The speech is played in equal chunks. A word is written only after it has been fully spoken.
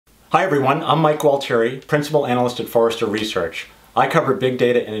Hi everyone, I'm Mike Gualtieri, Principal Analyst at Forrester Research. I cover big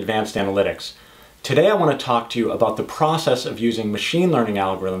data and advanced analytics. Today I want to talk to you about the process of using machine learning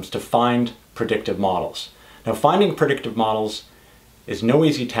algorithms to find predictive models. Now, finding predictive models is no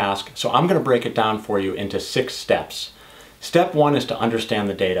easy task, so I'm going to break it down for you into 6 steps. Step 1 is to understand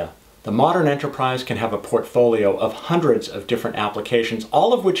the data. The modern enterprise can have a portfolio of hundreds of different applications,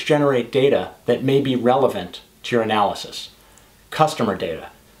 all of which generate data that may be relevant to your analysis. Customer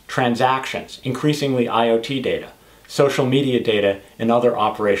data, transactions, increasingly IoT data, social media data, and other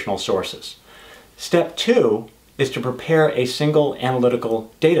operational sources. Step 2 is to prepare a single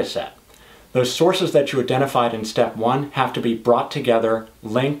analytical data set. Those sources that you identified in step 1 have to be brought together,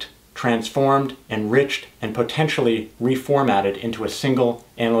 linked, transformed, enriched, and potentially reformatted into a single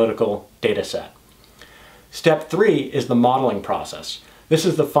analytical data set. Step 3 is the modeling process. This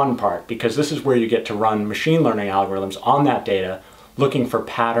is the fun part because this is where you get to run machine learning algorithms on that data, looking for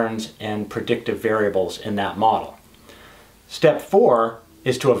patterns and predictive variables in that model. Step 4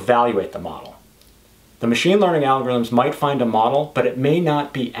 is to evaluate the model. The machine learning algorithms might find a model, but it may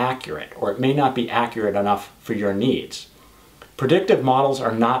not be accurate, or it may not be accurate enough for your needs. Predictive models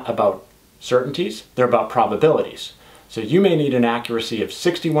are not about certainties, they're about probabilities. So you may need an accuracy of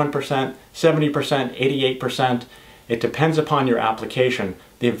 61%, 70%, 88%. It depends upon your application.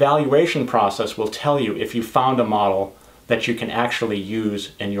 The evaluation process will tell you if you found a model that you can actually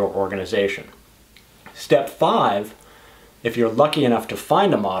use in your organization. Step 5, if you're lucky enough to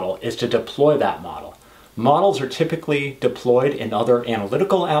find a model, is to deploy that model. Models are typically deployed in other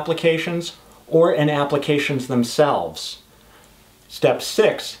analytical applications or in applications themselves. Step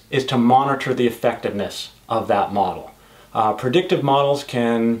 6 is to monitor the effectiveness of that model. Predictive models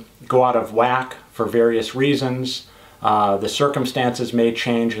can go out of whack for various reasons. The circumstances may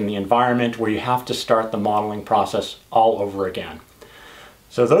change in the environment where you have to start the modeling process all over again.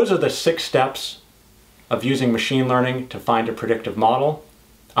 So those are the 6 steps of using machine learning to find a predictive model.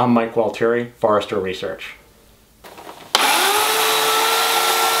 I'm Mike Gualtieri, Forrester Research.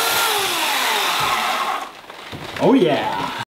 Oh yeah!